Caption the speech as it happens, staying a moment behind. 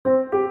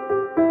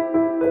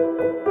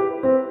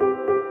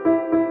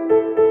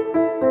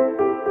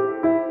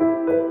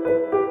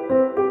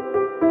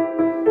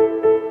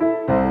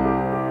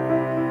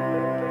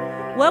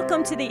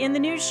Welcome to the In the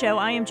News Show.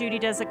 I am Judy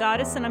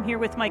Desigatis, and I'm here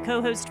with my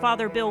co-host,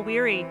 Father Bill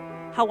Weary.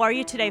 How are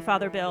you today,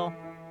 Father Bill?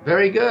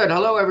 Very good.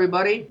 Hello,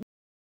 everybody.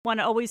 Want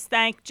to always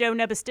thank Joe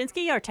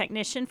Nebustinsky, our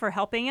technician, for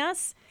helping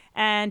us,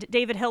 and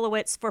David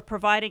Hilowitz for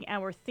providing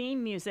our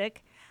theme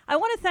music. I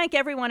want to thank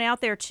everyone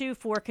out there, too,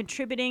 for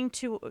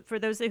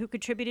those who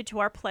contributed to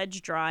our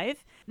pledge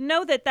drive.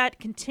 Know that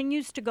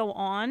continues to go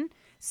on.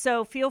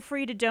 So feel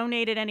free to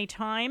donate at any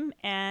time,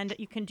 and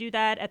you can do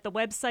that at the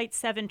website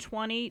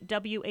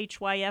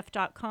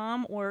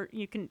 720whyf.com, or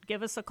you can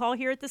give us a call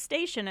here at the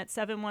station at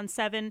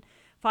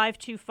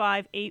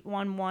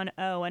 717-525-8110.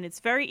 And it's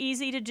very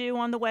easy to do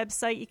on the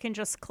website. You can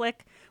just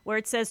click where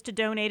it says to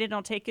donate, and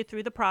it'll take you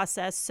through the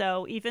process.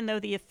 So even though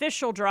the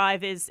official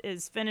drive is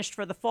finished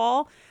for the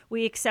fall,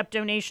 we accept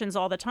donations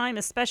all the time,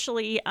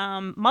 especially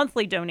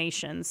monthly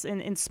donations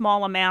in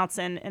small amounts,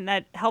 and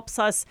that helps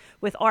us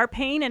with our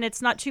pain, and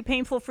it's not too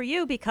painful for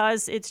you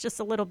because it's just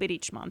a little bit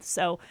each month.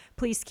 So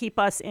please keep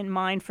us in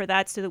mind for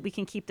that so that we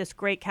can keep this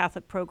great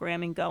Catholic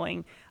programming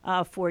going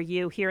for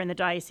you here in the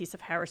Diocese of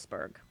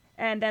Harrisburg.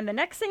 And then the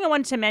next thing I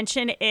wanted to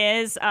mention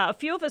is a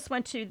few of us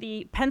went to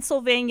the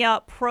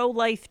Pennsylvania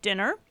Pro-Life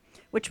Dinner,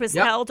 which was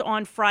held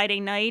on Friday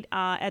night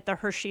at the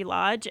Hershey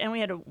Lodge. And we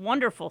had a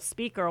wonderful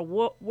speaker, a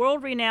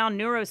world-renowned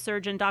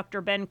neurosurgeon, Dr.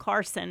 Ben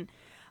Carson.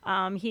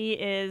 He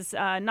is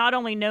not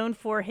only known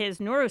for his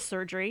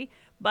neurosurgery,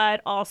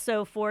 but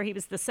also he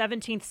was the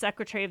 17th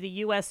Secretary of the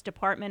U.S.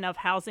 Department of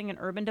Housing and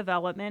Urban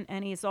Development,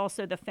 and he's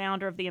also the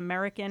founder of the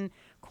American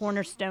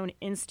Cornerstone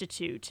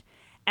Institute.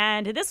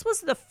 And this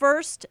was the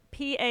first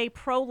PA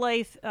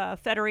Pro-Life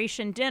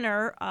Federation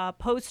dinner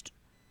post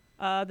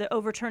the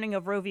overturning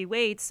of Roe v.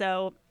 Wade,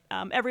 so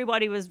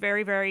everybody was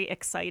very, very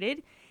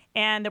excited.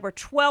 And there were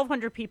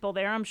 1,200 people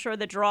there. I'm sure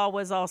the draw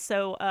was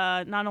also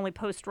not only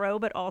post-Roe,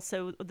 but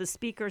also the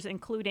speakers,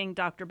 including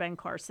Dr. Ben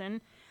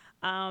Carson.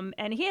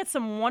 And he had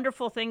some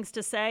wonderful things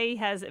to say. He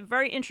has a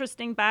very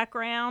interesting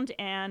background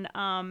and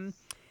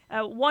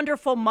a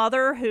wonderful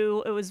mother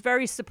who was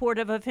very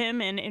supportive of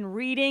him in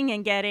reading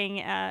and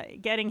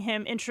getting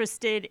him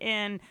interested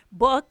in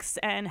books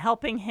and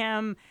helping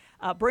him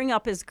bring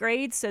up his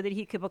grades so that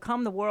he could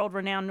become the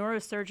world-renowned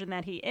neurosurgeon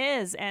that he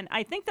is. And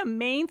I think the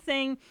main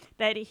thing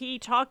that he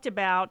talked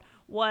about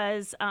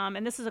was,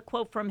 and this is a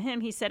quote from him,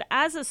 he said,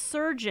 "As a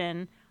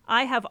surgeon,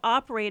 I have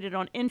operated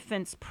on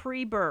infants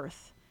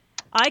pre-birth.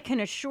 I can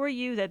assure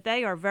you that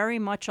they are very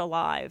much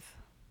alive."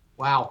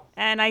 Wow.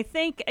 And I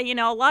think, a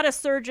lot of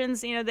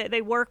surgeons,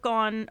 they work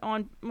on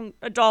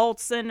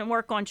adults and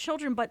work on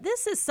children, but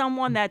this is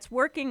someone that's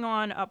working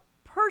on a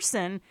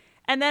person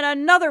and then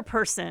another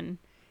person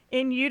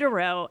in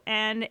utero.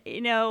 And,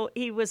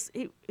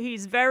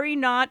 he's very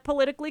not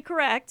politically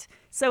correct.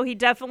 So he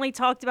definitely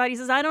talked about, he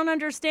says, I don't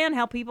understand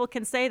how people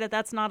can say that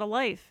that's not a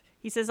life.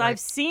 He says, right. I've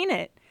seen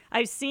it.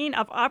 I've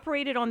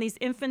operated on these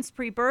infants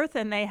pre-birth,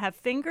 and they have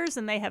fingers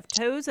and they have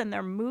toes and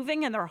they're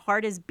moving and their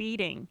heart is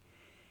beating.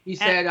 He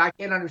said, I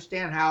can't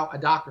understand how a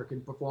doctor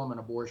can perform an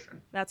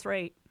abortion. That's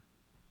right.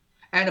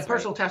 And a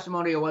personal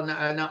testimony,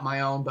 not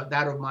my own, but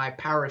that of my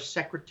parish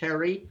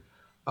secretary.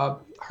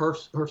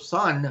 Her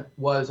son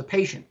was a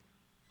patient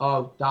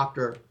of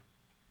Dr.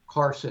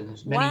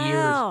 Carson's many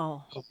years.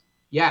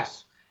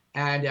 Yes.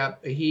 And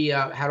he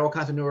had all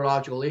kinds of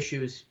neurological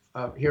issues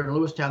here in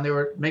Lewistown. They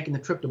were making the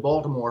trip to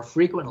Baltimore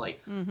frequently,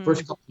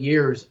 first couple of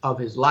years of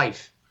his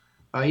life.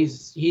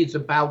 He's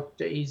about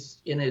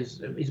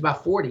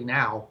 40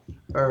 now,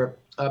 or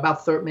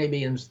about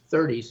maybe in his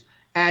 30s.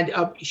 And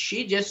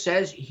she just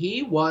says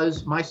he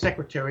was my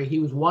secretary. He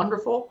was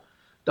wonderful,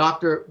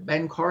 Dr.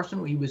 Ben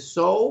Carson. He was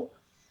so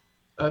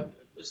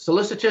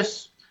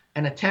solicitous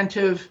and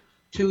attentive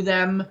to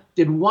them.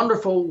 Did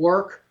wonderful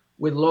work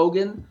with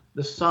Logan,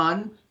 the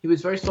son. He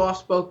was very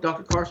soft-spoken,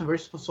 Dr. Carson, very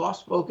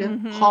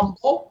soft-spoken,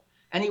 humble,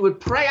 and he would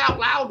pray out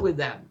loud with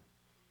them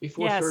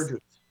before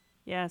surgeries.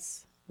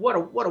 Yes. What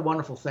a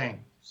wonderful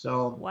thing.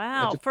 So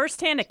wow,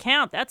 first-hand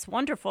account. That's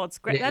wonderful. It's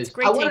great. That's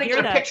great to hear that. I wanted to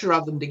get a picture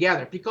of them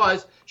together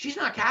because she's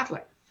not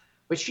Catholic,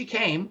 but she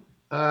came,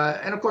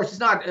 and of course, it's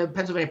not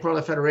Pennsylvania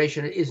Pro-Life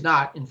Federation is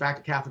not, in fact,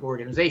 a Catholic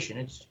organization.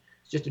 It's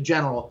just a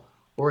general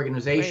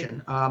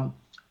organization. Right.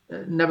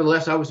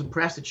 Nevertheless, I was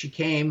impressed that she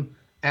came,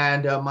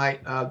 and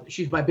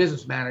she's my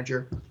business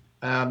manager,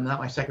 not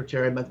my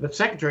secretary, but the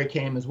secretary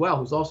came as well,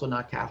 who's also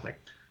not Catholic.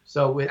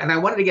 So, and I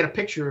wanted to get a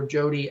picture of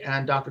Jody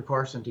and Dr.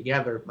 Carson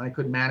together. I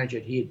couldn't manage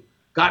it. He'd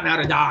gotten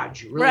out of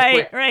Dodge really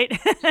quick. Right.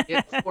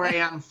 It's 4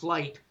 a.m.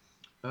 flight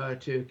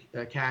to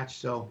catch.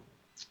 So,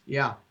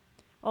 yeah.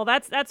 Well,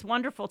 that's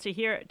wonderful to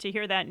hear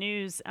that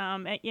news.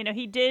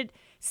 He did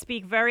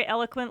speak very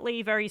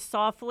eloquently, very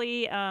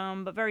softly,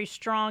 but very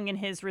strong in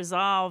his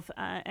resolve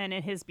and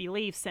in his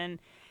beliefs. And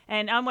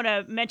I'm going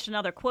to mention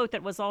another quote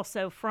that was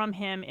also from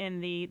him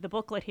in the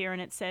booklet here,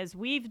 and it says,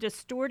 "We've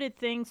distorted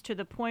things to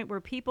the point where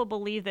people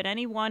believe that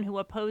anyone who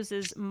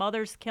opposes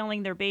mothers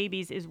killing their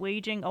babies is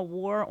waging a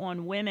war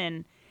on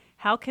women.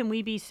 How can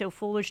we be so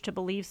foolish to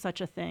believe such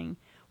a thing?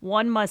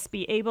 One must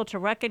be able to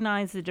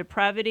recognize the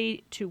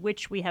depravity to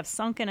which we have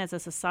sunken as a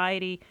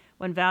society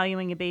when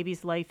valuing a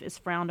baby's life is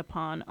frowned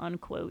upon,"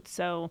 unquote.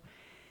 So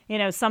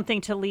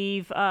something to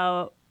leave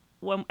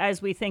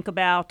as we think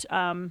about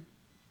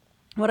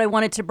what I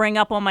wanted to bring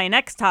up on my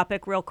next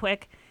topic real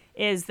quick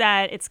is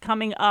that it's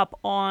coming up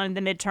on the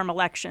midterm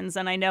elections.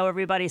 And I know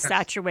everybody's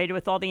saturated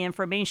with all the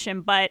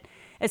information, but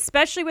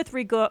especially with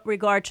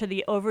regard to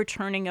the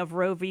overturning of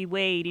Roe v.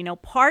 Wade,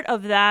 part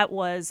of that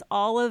was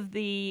all of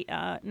the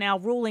now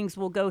rulings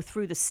will go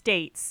through the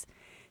states.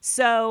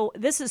 So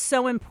this is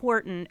so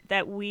important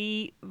that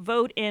we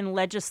vote in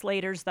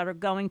legislators that are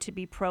going to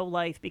be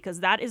pro-life,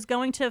 because that is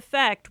going to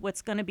affect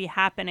what's going to be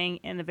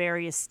happening in the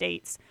various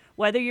states.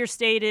 Whether your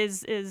state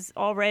is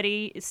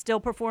already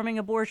still performing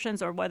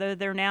abortions or whether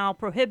they're now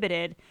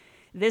prohibited,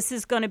 this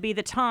is going to be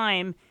the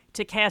time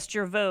to cast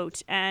your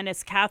vote. And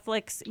as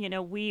Catholics,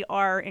 we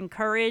are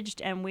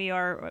encouraged, and we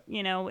are,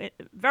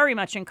 very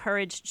much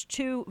encouraged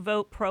to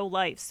vote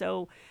pro-life.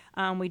 So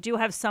we do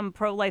have some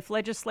pro-life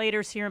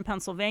legislators here in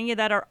Pennsylvania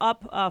that are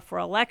up for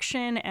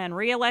election and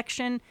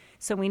re-election.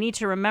 So we need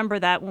to remember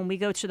that when we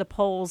go to the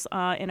polls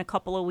in a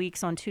couple of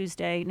weeks on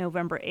Tuesday,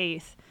 November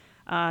 8th,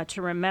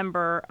 to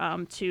remember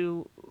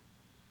to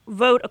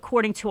vote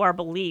according to our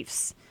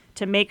beliefs,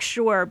 to make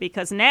sure,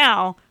 because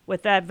now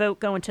with that vote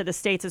going to the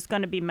states, it's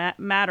going to be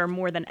matter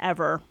more than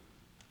ever.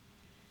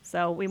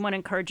 So we want to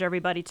encourage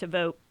everybody to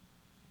vote.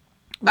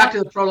 Back to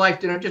the pro-life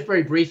dinner, just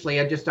very briefly,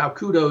 and just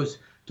kudos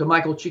to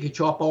Michael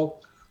Chiquichopo,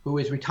 who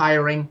is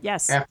retiring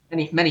after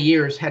many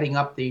years heading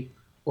up the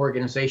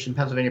organization,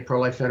 Pennsylvania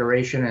Pro-Life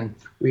Federation,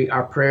 and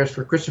our prayers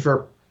for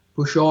Christopher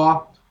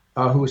Pushaw,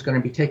 who is going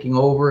to be taking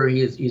over.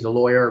 He's a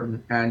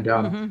lawyer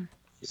and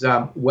is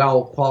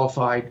well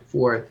qualified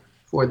for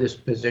this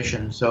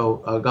position.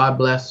 So God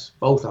bless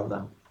both of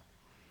them.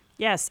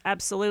 Yes,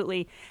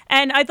 absolutely.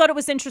 And I thought it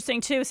was interesting,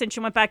 too, since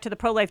you went back to the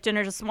pro-life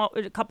dinner, just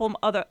a couple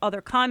of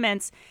other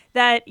comments,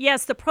 that,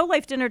 yes, the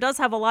pro-life dinner does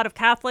have a lot of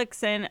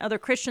Catholics and other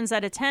Christians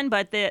that attend,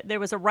 but there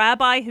was a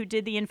rabbi who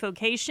did the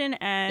invocation,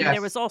 and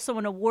there was also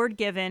an award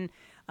given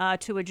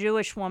to a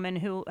Jewish woman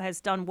who has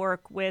done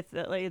work with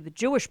the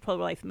Jewish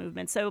pro-life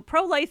movement. So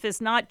pro-life is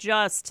not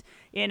just,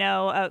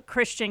 a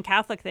Christian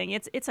Catholic thing.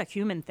 It's a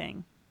human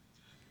thing.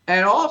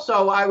 And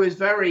also, I was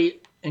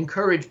very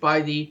encouraged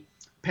by the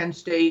Penn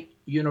State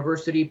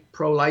University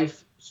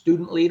pro-life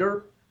student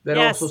leader that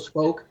also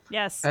spoke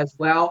as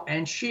well.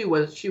 And she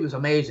was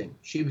amazing.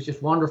 She was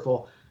just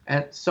wonderful,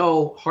 and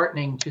so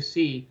heartening to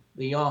see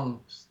the young,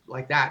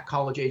 like that,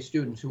 college-age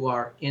students who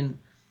are in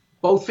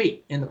both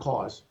feet in the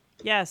cause.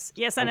 Yes,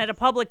 and at a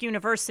public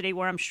university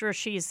where I'm sure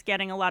she's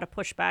getting a lot of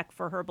pushback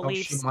for her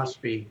beliefs. Oh, she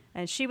must be.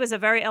 And she was a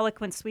very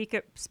eloquent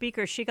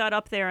speaker. She got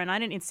up there, and I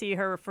didn't see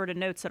her refer to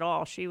notes at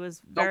all. She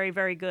was very,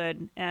 very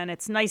good. And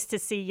it's nice to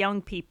see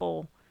young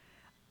people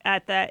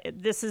at that.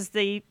 This is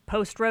the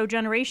post-Roe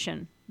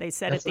generation, they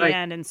said at the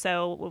end. And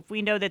so if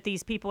we know that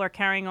these people are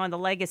carrying on the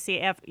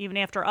legacy even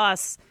after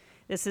us,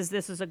 this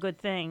is a good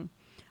thing.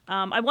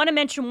 I want to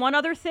mention one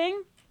other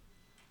thing.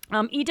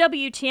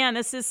 EWTN,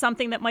 this is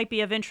something that might be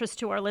of interest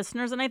to our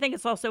listeners, and I think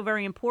it's also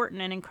very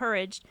important and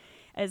encouraged,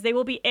 as they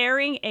will be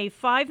airing a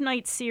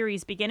 5-night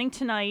series beginning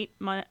tonight,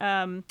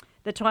 the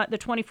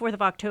 24th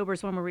of October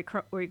is when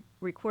we're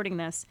recording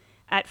this,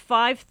 at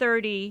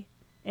 5:30,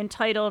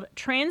 entitled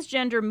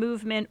Transgender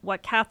Movement,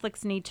 What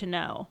Catholics Need to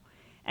Know.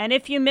 And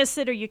if you miss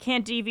it or you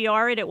can't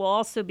DVR it, it will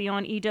also be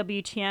on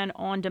EWTN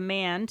On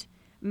Demand.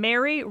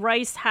 Mary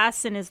Rice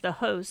Hassan is the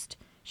host.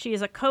 She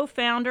is a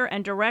co-founder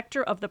and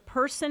director of the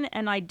Person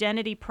and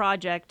Identity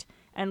Project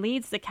and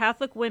leads the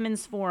Catholic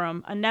Women's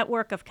Forum, a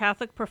network of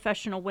Catholic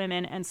professional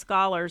women and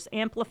scholars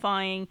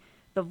amplifying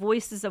the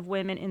voices of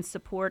women in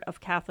support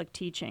of Catholic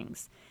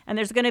teachings. And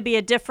there's going to be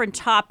a different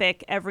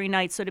topic every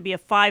night, so it'll be a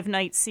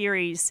 5-night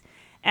series.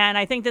 And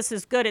I think this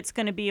is good. It's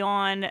going to be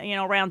on,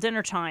 around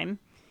dinner time.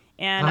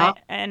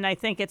 And I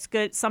think it's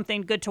good,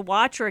 something good to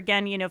watch. Or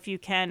again, if you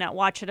can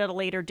watch it at a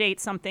later date,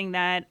 something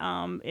that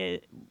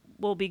it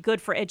will be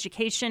good for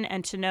education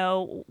and to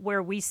know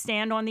where we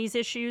stand on these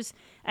issues.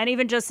 And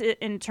even just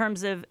in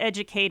terms of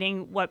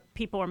educating what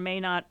people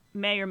may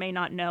or may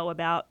not know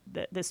about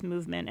this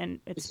movement. And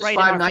it's right in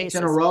our faces. 5 nights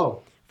in a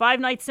row. 5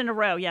 nights in a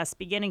row, yes,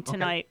 beginning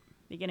tonight.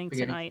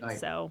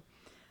 So.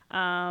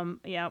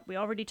 We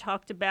already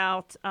talked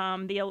about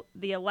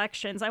the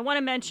elections. I want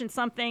to mention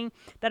something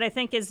that I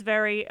think is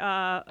very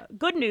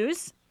good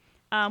news.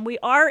 We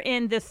are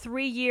in the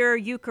 3-year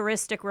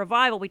Eucharistic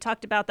revival. We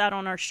talked about that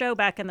on our show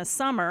back in the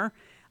summer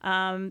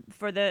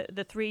for the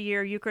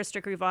 3-year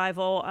Eucharistic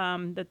revival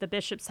that the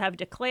bishops have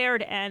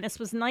declared. And this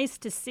was nice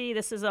to see.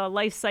 This is a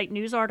LifeSite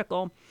News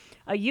article.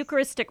 A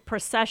Eucharistic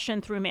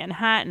procession through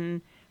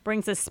Manhattan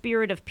brings a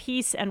spirit of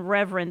peace and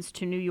reverence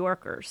to New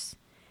Yorkers.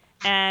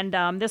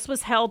 And this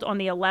was held on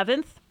the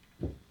 11th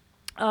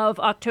of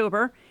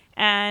October.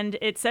 And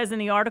it says in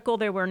the article,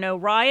 there were no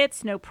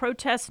riots, no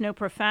protests, no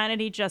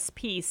profanity, just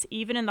peace.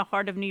 Even in the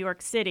heart of New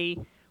York City,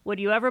 would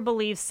you ever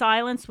believe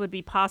silence would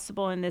be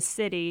possible in this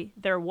city?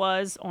 There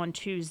was on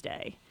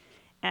Tuesday.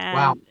 And,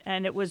 wow.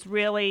 And it was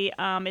really,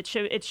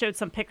 it showed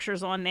some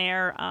pictures on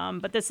there.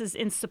 But this is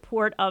in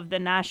support of the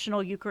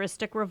National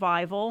Eucharistic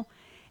Revival.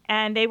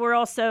 And they were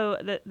also,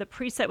 the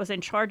priest that was in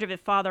charge of it,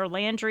 Father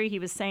Landry, he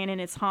was saying in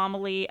his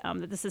homily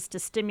that this is to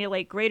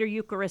stimulate greater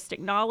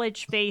Eucharistic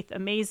knowledge, faith,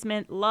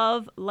 amazement,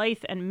 love,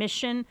 life, and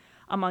mission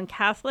among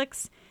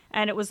Catholics.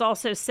 And it was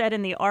also said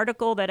in the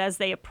article that as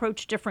they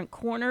approached different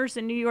corners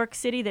in New York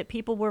City, that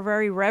people were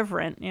very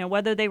reverent,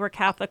 whether they were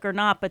Catholic or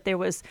not, but there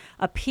was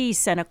a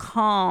peace and a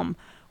calm,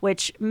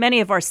 which many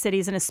of our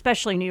cities, and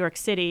especially New York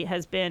City,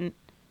 has been,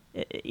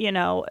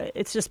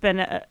 it's just been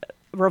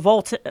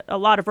a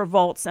lot of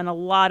revolts and a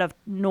lot of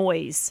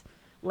noise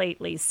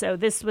lately. So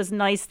this was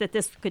nice that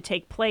this could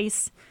take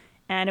place.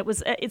 And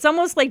it's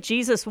almost like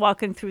Jesus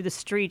walking through the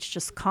streets,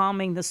 just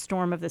calming the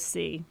storm of the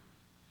sea.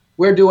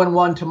 We're doing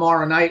one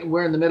tomorrow night.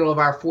 We're in the middle of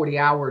our 40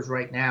 hours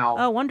right now.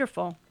 Oh,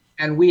 wonderful.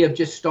 And we have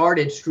just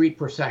started street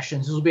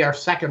processions. This will be our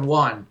second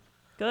one.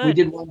 Good. We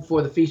did one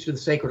for the Feast of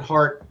the Sacred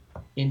Heart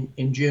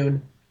in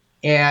June.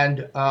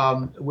 And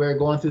we're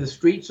going through the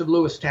streets of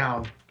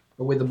Lewistown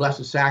with the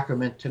Blessed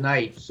Sacrament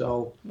tonight.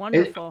 So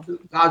wonderful.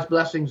 God's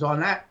blessings on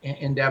that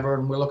endeavor,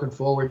 and we're looking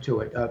forward to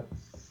it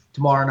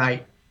tomorrow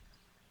night.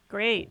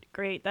 Great.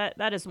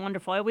 That is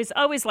wonderful. I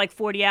always like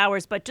 40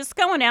 hours, but just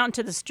going out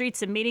into the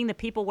streets and meeting the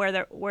people where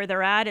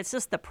they're at. It's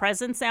just the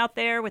presence out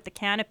there with the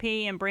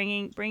canopy and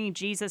bringing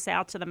Jesus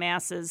out to the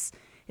masses.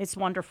 It's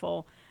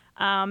wonderful.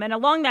 And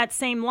along that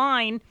same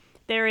line,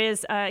 there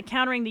is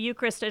Encountering the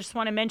Eucharist. I just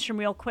want to mention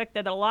real quick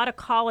that a lot of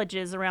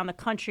colleges around the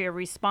country are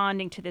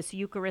responding to this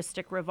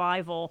Eucharistic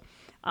revival.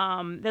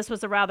 This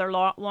was a rather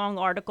long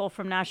article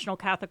from National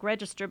Catholic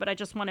Register, but I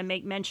just want to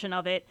make mention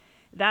of it,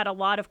 that a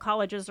lot of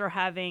colleges are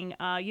having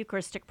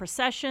Eucharistic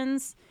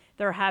processions.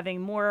 They're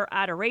having more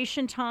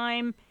adoration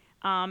time.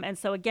 And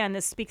so, again,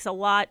 this speaks a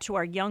lot to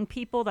our young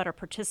people that are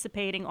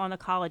participating on the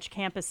college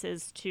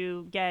campuses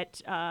to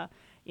get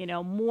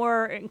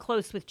more in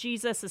close with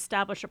Jesus,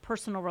 establish a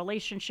personal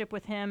relationship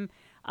with him,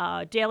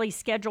 daily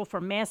schedule for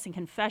Mass and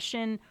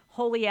confession,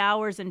 holy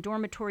hours in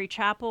dormitory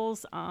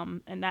chapels,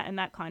 and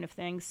that kind of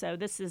thing. So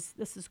this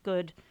is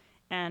good,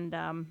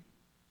 and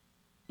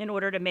in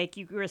order to make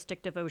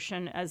Eucharistic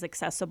devotion as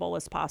accessible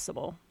as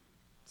possible.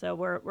 So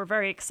we're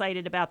very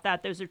excited about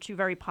that. Those are two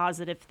very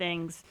positive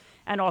things.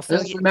 And also,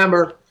 let's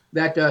remember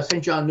that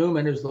St. John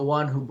Newman is the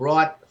one who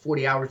brought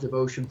 40 hours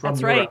devotion from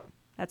Europe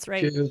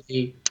to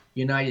the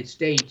United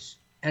States.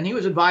 And he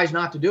was advised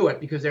not to do it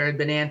because there had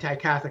been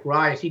anti-Catholic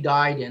riots. He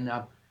died in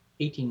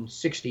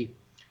 1860.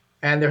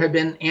 And there had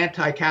been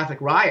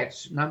anti-Catholic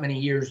riots not many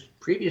years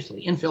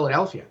previously in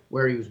Philadelphia,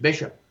 where he was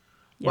bishop.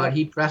 Yeah. But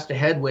he pressed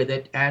ahead with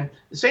it. And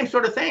the same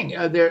sort of thing.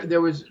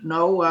 There was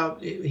no,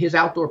 his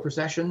outdoor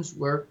processions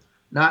were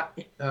not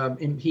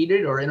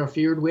impeded or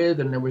interfered with,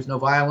 and there was no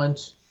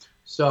violence.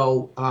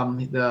 So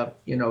the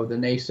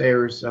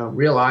naysayers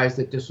realized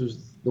that this was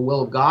the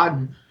will of God,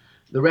 and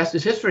the rest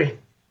is history.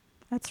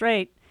 That's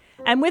right.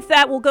 And with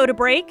that, we'll go to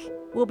break.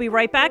 We'll be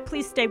right back.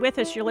 Please stay with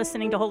us. You're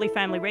listening to Holy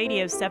Family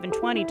Radio,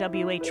 720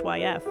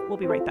 WHYF. We'll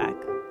be right back.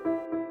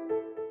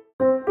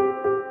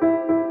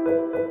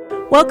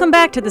 Welcome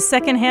back to the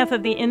second half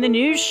of the In the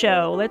News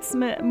show. Let's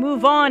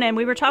move on. And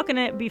we were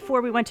talking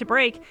before we went to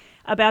break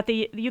about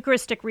the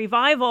Eucharistic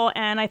revival.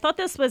 And I thought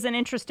this was an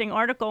interesting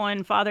article.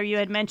 And Father, you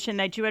had mentioned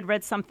that you had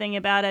read something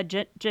about a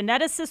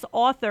geneticist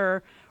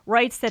author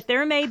writes that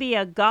there may be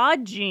a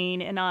God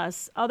gene in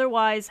us.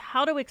 Otherwise,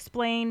 how to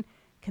explain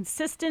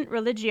consistent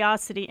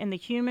religiosity in the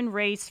human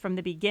race from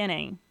the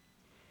beginning.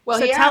 Well,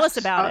 so tell us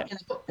about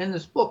it. In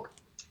this book,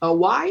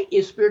 why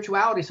is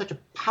spirituality such a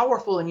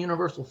powerful and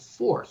universal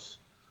force?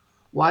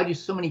 Why do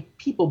so many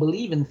people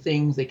believe in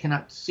things they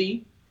cannot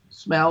see,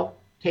 smell,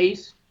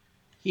 taste,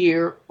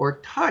 hear, or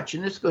touch?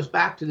 And this goes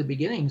back to the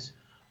beginnings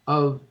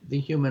of the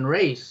human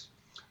race.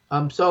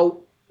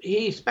 So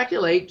he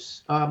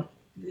speculates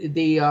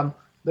the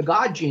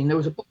God gene. There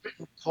was a book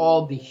written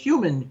called The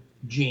Human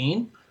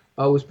Gene.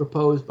 Was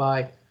proposed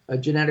by a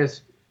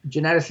geneticist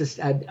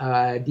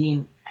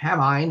Dean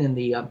Hamine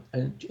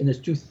in his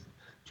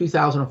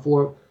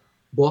 2004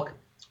 book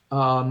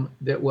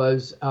that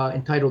was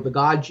entitled The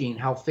God Gene,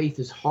 How Faith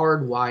is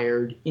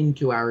Hardwired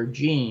into Our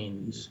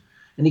Genes.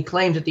 And he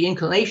claims that the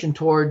inclination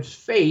towards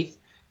faith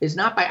is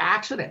not by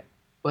accident,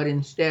 but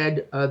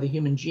instead the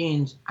human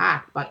genes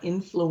act by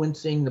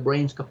influencing the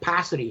brain's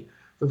capacity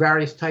for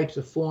various types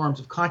of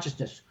forms of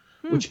consciousness,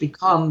 which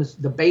becomes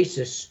the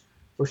basis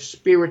for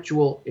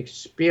spiritual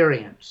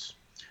experience.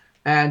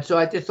 And so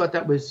I just thought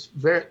that was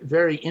very,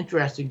 very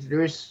interesting.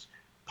 There is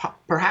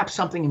perhaps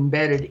something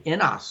embedded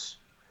in us,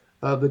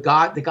 the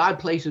God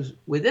places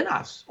within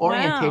us,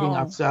 orientating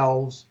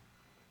ourselves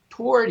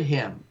toward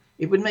him.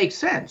 It would make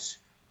sense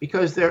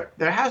because there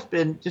has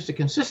been just a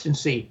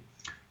consistency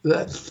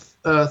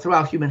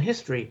throughout human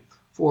history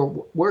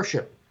for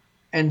worship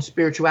and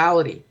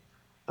spirituality.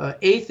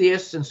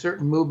 Atheists and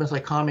certain movements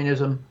like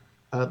communism,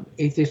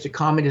 atheistic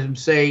communism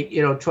say,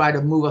 try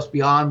to move us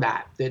beyond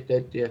that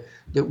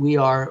we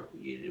are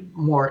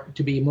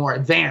to be more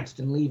advanced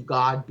and leave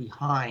God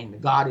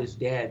behind. God is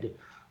dead.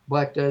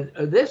 But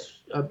this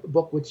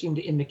book would seem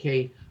to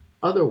indicate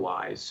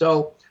otherwise.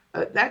 So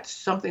that's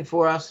something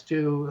for us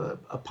to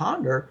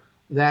ponder.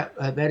 that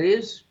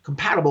is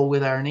compatible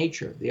with our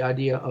nature, the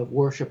idea of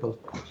worship of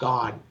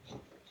God.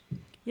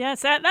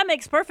 Yes, that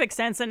makes perfect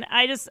sense. And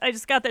I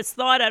just got this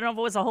thought. I don't know if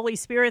it was a Holy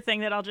Spirit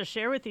thing that I'll just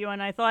share with you.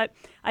 And I thought,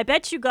 I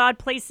bet you God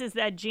places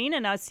that gene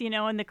in us,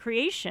 in the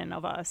creation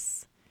of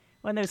us.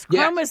 When those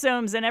Yes,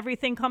 chromosomes and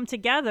everything come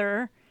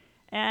together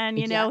and,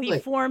 he exactly.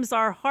 forms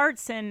our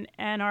hearts and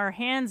our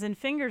hands and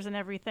fingers and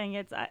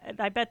everything.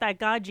 I bet that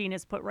God gene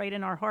is put right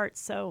in our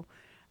hearts. So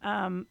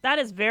that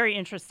is very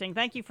interesting.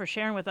 Thank you for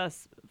sharing with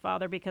us,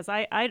 Father, because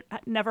I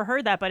never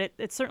heard that, but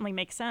it certainly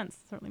makes sense.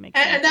 Certainly makes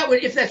And sense. that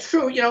would, if that's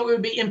true, it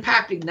would be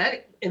impacted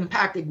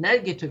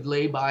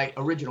negatively by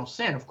original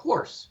sin, of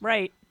course.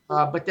 Right,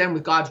 But then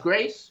with God's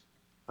grace,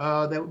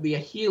 that would be a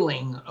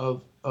healing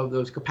of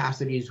those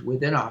capacities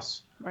within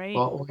us, right.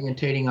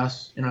 orientating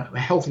us in a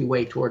healthy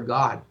way toward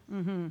God.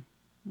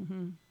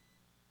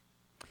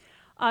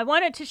 I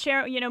wanted to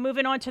share,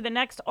 moving on to the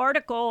next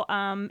article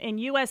in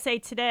USA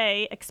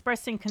Today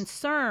expressing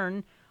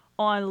concern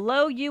on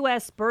low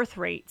U.S. birth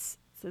rates.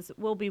 It says it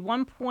will be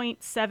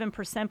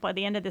 1.7% by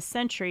the end of the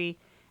century,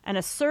 and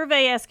a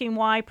survey asking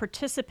why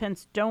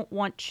participants don't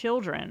want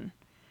children.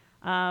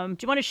 Do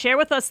you want to share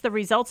with us the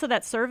results of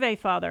that survey,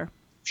 Father?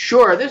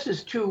 Sure, this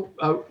is two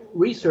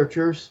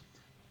researchers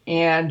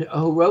and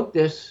who wrote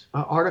this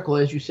article,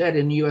 as you said,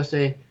 in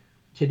USA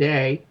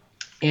Today,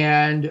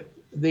 and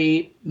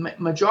the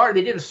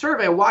majority, they did a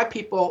survey of why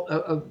people,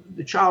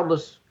 the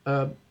childless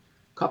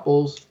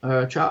couples,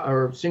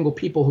 or single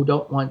people who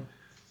don't want,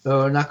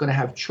 are not going to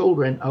have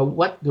children,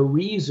 what the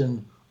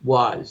reason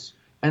was.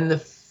 And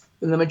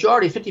the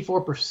majority,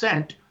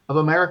 54% of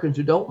Americans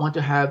who don't want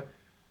to have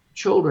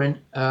children,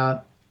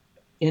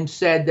 and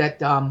said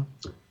that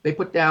they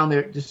put down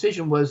their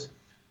decision was,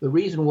 the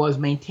reason was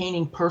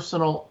maintaining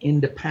personal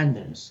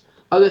independence.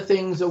 Other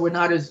things that were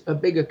not as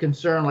big a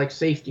concern, like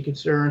safety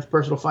concerns,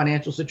 personal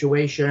financial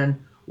situation,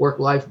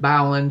 work-life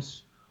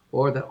balance,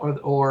 or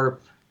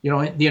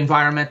the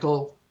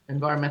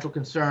environmental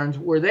concerns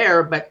were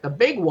there. But the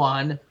big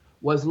one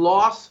was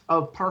loss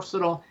of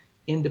personal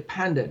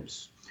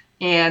independence.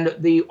 And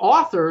the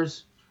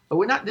authors,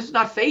 this is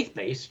not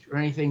faith-based or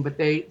anything, but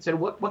they said,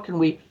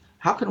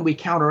 how can we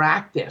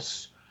counteract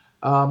this?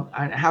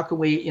 And how can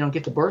we,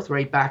 get the birth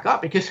rate back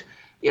up? Because,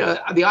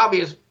 the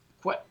obvious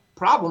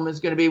problem is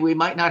going to be we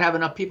might not have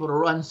enough people to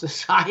run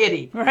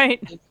society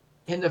Right,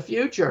 in the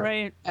future.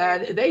 right.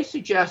 And they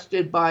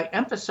suggested, by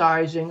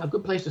emphasizing, a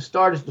good place to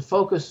start is to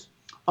focus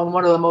on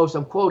one of the most,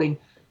 I'm quoting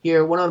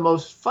here, one of the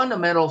most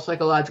fundamental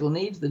psychological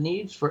needs, the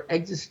needs for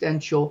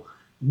existential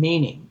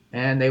meaning.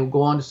 And they will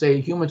go on to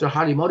say humans are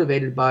highly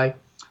motivated by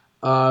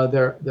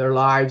their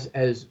lives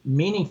as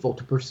meaningful,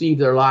 to perceive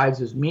their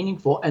lives as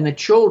meaningful, and the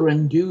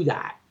children do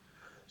that.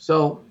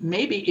 So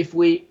maybe if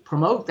we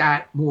promote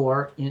that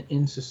more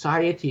in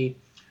society,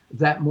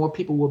 that more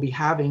people will be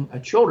having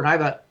children.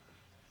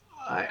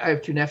 I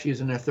have two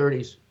nephews in their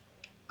 30s,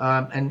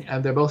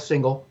 and they're both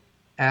single.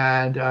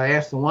 And I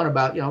asked the one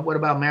about, what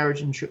about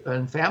marriage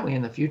and family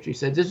in the future? He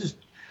said,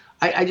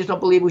 I just don't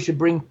believe we should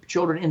bring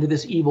children into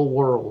this evil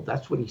world.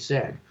 That's what he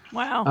said.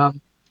 Wow.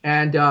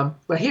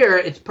 But here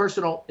it's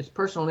personal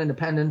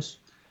independence,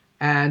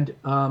 and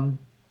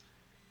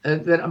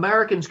that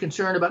Americans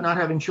concerned about not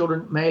having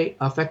children may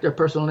affect their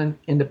personal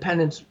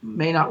independence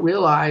may not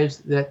realize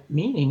that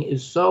meaning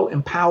is so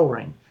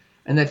empowering,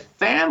 and that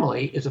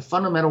family is a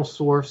fundamental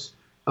source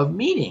of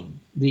meaning,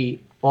 the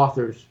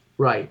authors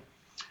write.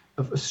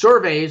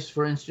 Surveys,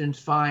 for instance,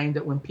 find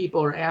that when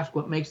people are asked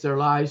what makes their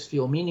lives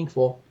feel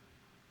meaningful,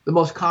 the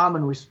most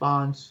common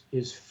response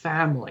is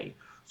family.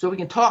 So we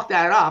can talk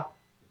that up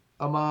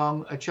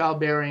among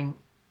childbearing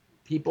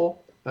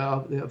people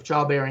of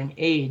childbearing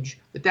age,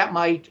 that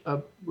might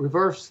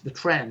reverse the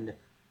trend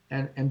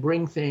and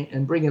bring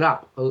it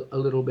up a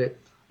little bit.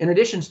 In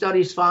addition,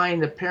 studies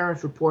find that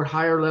parents report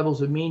higher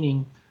levels of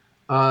meaning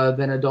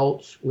than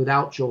adults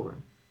without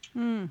children,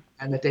 and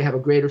that they have a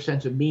greater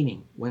sense of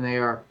meaning when they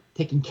are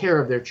taking care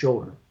of their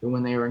children than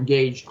when they are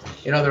engaged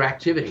in other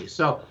activities.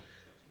 So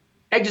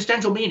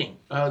existential meaning,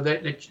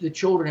 the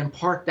children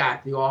impart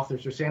that, the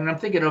authors are saying. And I'm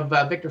thinking of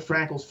Viktor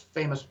Frankl's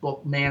famous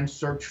book, Man's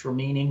Search for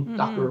Meaning. Mm-hmm.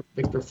 Dr.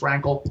 Viktor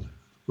Frankl,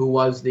 who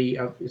was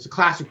it's a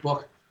classic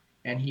book,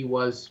 and he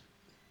was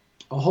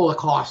a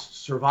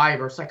Holocaust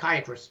survivor,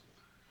 psychiatrist,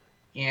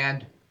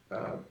 and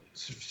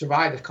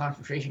survived the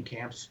concentration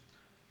camps.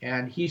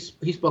 And he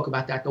spoke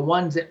about that. The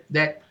ones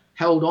that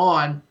held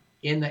on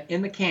in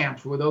the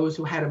camps were those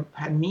who had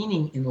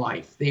meaning in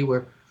life. They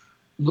were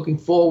looking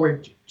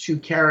forward to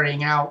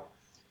carrying out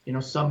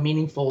some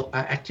meaningful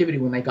activity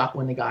when they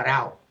got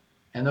out,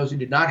 and those who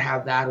did not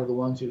have that are the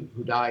ones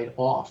who died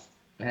off.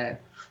 And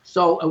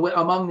so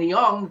among the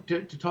young,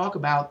 to talk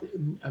about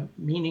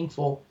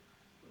meaningful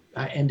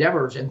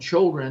endeavors, and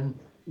children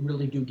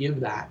really do give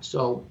that.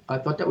 So I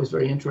thought that was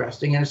very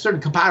interesting, and it's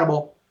certainly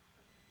compatible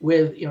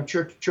with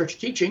church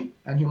teaching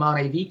and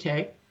Humanae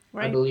Vitae,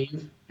 right. I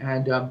believe.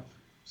 And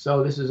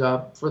so this is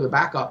a further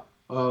backup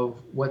of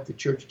what the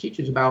church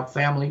teaches about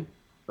family,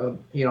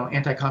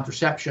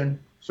 anti-contraception,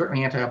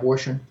 certainly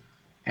anti-abortion,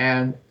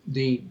 and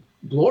the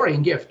glory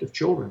and gift of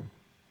children.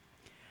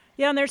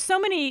 Yeah, and there's so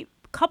many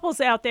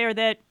couples out there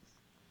that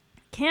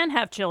can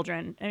have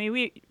children. I mean,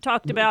 we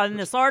talked about in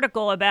this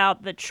article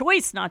about the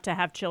choice not to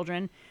have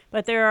children,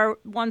 but there are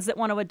ones that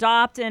want to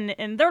adopt,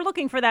 and they're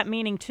looking for that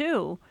meaning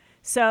too.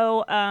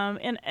 So,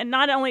 and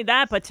not only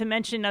that, but to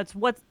mention that's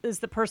what is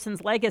the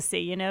person's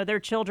legacy. You know, their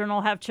children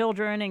will have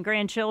children and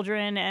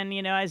grandchildren, and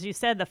you know, as you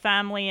said, the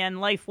family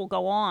and life will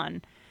go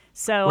on.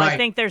 So I Right.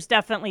 think there's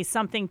definitely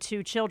something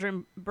to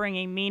children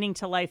bringing meaning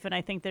to life, and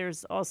I think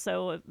there's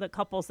also the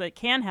couples that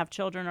can have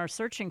children are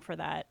searching for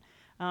that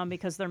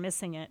because they're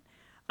missing it.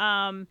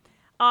 Um,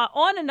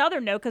 on another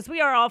note, because we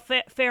are all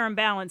fair and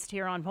balanced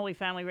here on Holy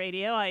Family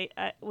Radio,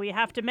 we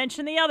have to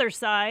mention the other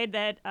side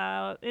that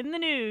in the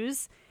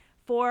news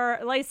for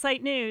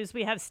LifeSite News,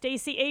 we have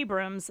Stacey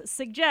Abrams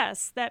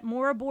suggests that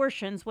more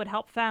abortions would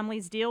help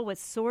families deal with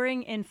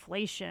soaring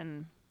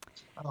inflation.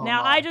 Oh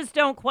Now, I my. just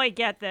don't quite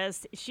get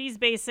this. She's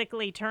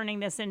basically turning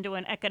this into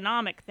an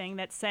economic thing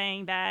that's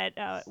saying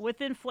that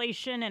with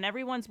inflation and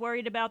everyone's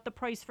worried about the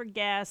price for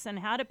gas and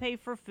how to pay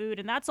for food,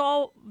 and that's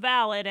all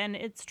valid and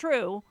it's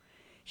true.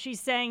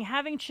 She's saying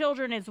having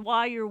children is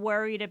why you're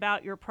worried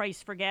about your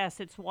price for gas.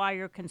 It's why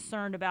you're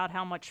concerned about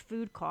how much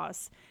food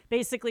costs.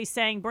 Basically,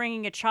 saying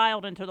bringing a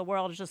child into the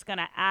world is just going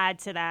to add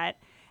to that.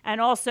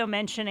 And also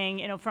mentioning,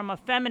 you know, from a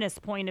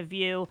feminist point of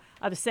view,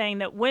 of saying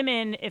that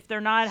women, if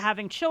they're not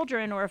having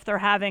children or if they're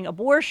having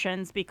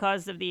abortions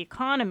because of the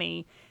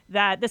economy,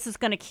 that this is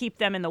going to keep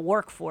them in the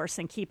workforce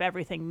and keep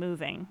everything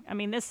moving. I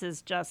mean, this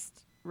is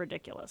just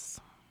ridiculous.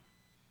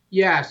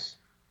 Yes.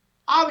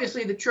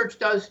 Obviously, the church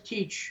does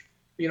teach,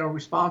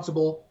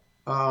 responsible,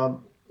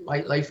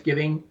 life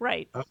giving,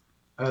 Right.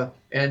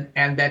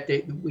 and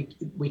that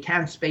we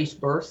can space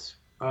births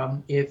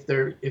if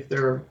there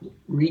are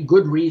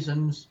good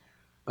reasons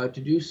to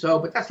do so.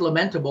 But that's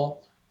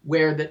lamentable,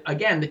 where that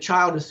again the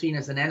child is seen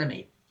as an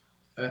enemy,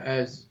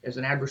 as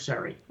an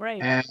adversary, Right.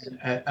 and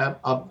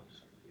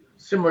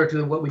similar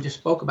to what we just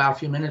spoke about a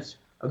few minutes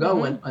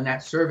ago on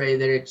that survey,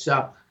 that it's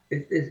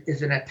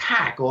an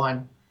attack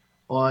on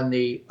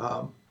the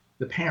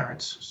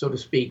parents, so to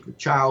speak, the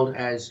child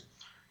as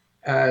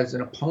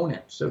an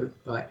opponent.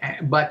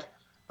 But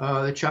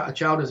the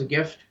child is a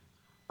gift.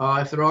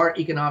 If there are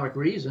economic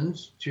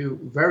reasons, to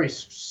very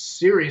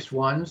serious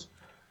ones,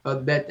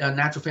 that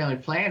natural family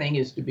planning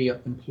is to be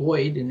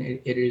employed, and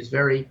it is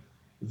very,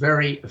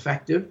 very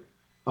effective.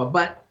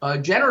 But a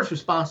generous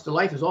response to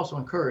life is also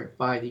encouraged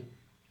by the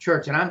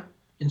church, and I'm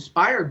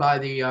inspired by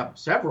the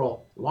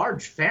several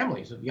large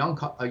families of young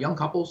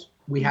couples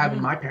we have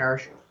in my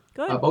parish,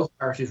 Good. both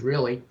parishes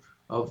really,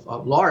 of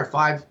large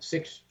 5,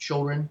 6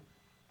 children,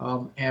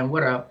 and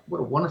what a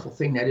wonderful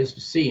thing that is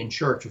to see in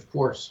church, of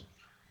course,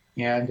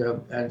 and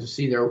to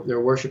see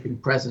their worshiping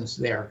presence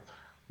there.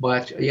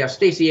 But yeah,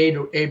 Stacey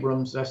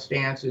Abrams'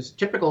 stance is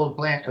typical of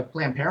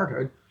Planned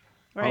Parenthood,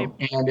 Right.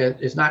 and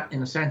is not,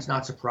 in a sense,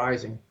 not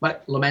surprising,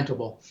 but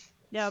lamentable.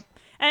 Yep.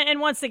 And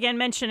once again,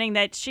 mentioning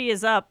that she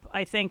is up,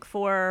 I think,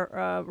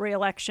 for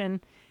re-election.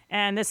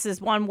 And this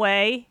is one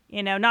way,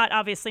 you know, not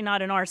obviously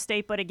not in our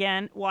state, but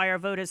again, why our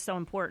vote is so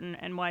important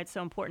and why it's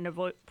so important to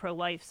vote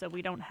pro-life, so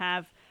we don't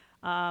have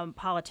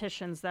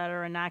politicians that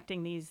are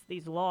enacting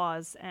these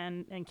laws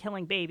and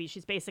killing babies.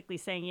 She's basically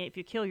saying, if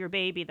you kill your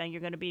baby, then you're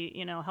going to be,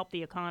 you know, help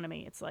the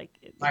economy. It's like,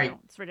 Right.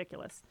 it's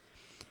ridiculous.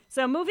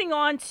 So moving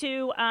on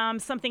to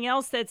something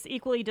else that's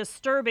equally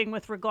disturbing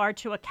with regard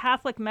to a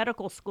Catholic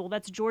medical school.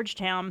 That's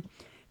Georgetown.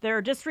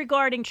 They're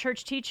disregarding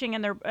church teaching,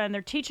 and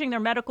they're teaching their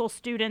medical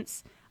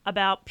students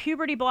about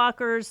puberty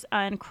blockers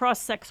and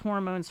cross-sex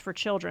hormones for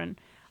children.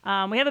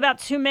 We have about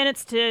 2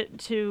 minutes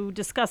to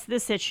discuss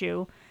this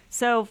issue.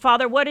 So,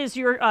 Father, what is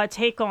your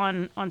take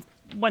on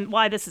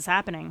why this is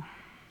happening?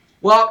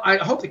 Well, I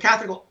hope the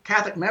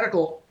Catholic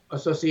Medical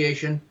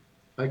Association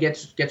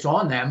gets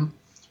on them,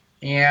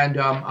 and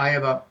I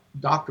have a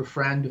doctor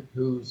friend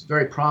who's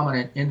very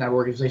prominent in that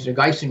organization, a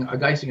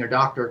Geisinger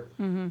doctor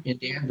in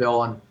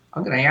Danville, and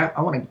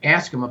I want to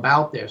ask him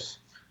about this.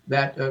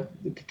 That the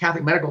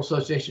Catholic Medical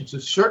Association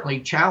should certainly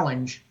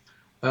challenge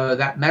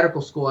that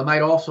medical school. I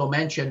might also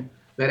mention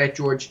that at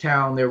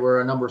Georgetown there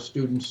were a number of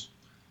students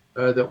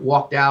that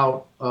walked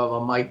out of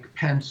a Mike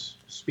Pence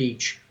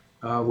speech,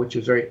 which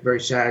is a very, very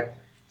sad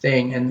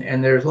thing.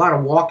 And there's a lot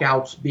of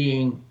walkouts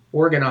being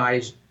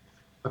organized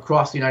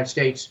across the United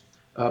States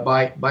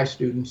by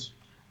students.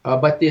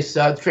 But this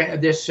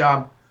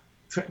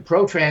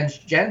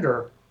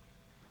pro-transgender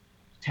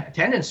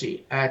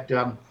tendency at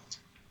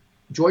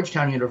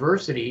Georgetown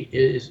University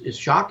is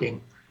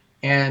shocking,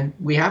 and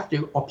we have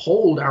to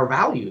uphold our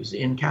values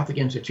in Catholic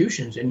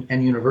institutions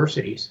and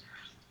universities,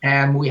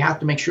 and we have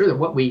to make sure that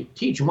what we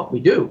teach and what we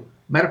do,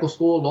 medical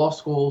school, law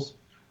schools,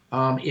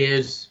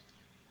 is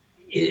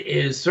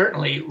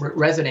certainly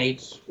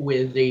resonates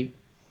with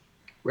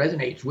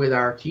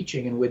our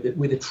teaching and with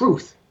the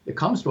truth that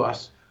comes to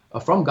us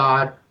from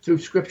God through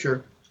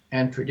Scripture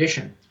and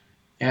tradition.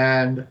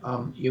 And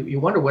you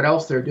wonder what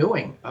else they're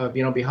doing,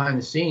 behind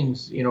the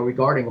scenes,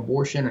 regarding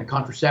abortion and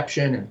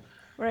contraception and,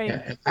 Right.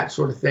 and that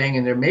sort of thing.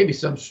 And there may be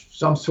some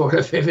sort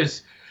of, if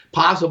it's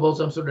possible,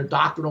 some sort of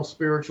doctrinal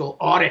spiritual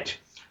audit,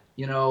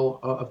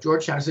 of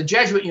Georgetown. It's a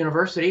Jesuit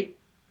university,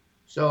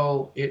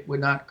 so it would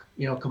not,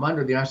 come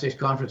under the United States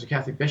Conference of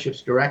Catholic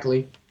Bishops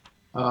directly.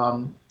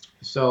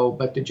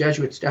 But the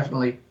Jesuits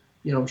definitely,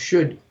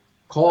 should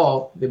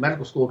call the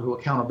medical school to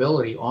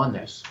accountability on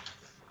this.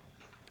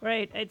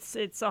 Right. It's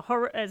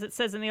as it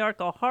says in the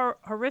article,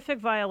 horrific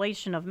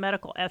violation of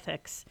medical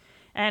ethics,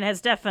 and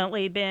has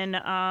definitely been,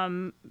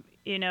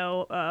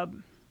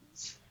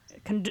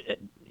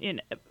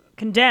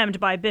 condemned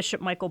by Bishop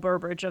Michael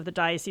Burbridge of the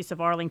Diocese of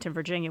Arlington,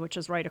 Virginia, which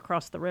is right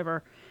across the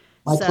river.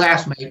 My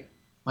classmate,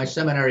 my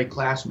seminary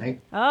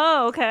classmate.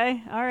 Oh,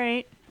 okay. All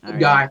right. Good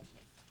guy.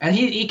 And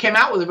he came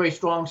out with a very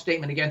strong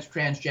statement against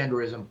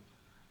transgenderism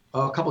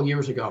a couple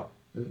years ago.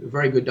 A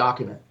very good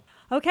document.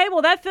 Okay,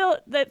 well, that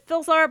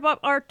fills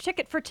our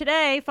ticket for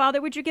today. Father,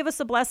 would you give us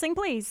a blessing,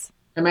 please?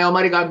 And may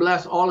Almighty God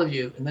bless all of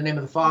you in the name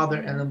of the Father,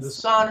 and of the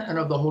Son, and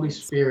of the Holy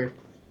Spirit.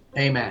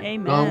 Amen.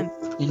 Amen.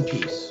 Go in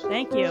peace.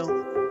 Thank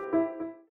you.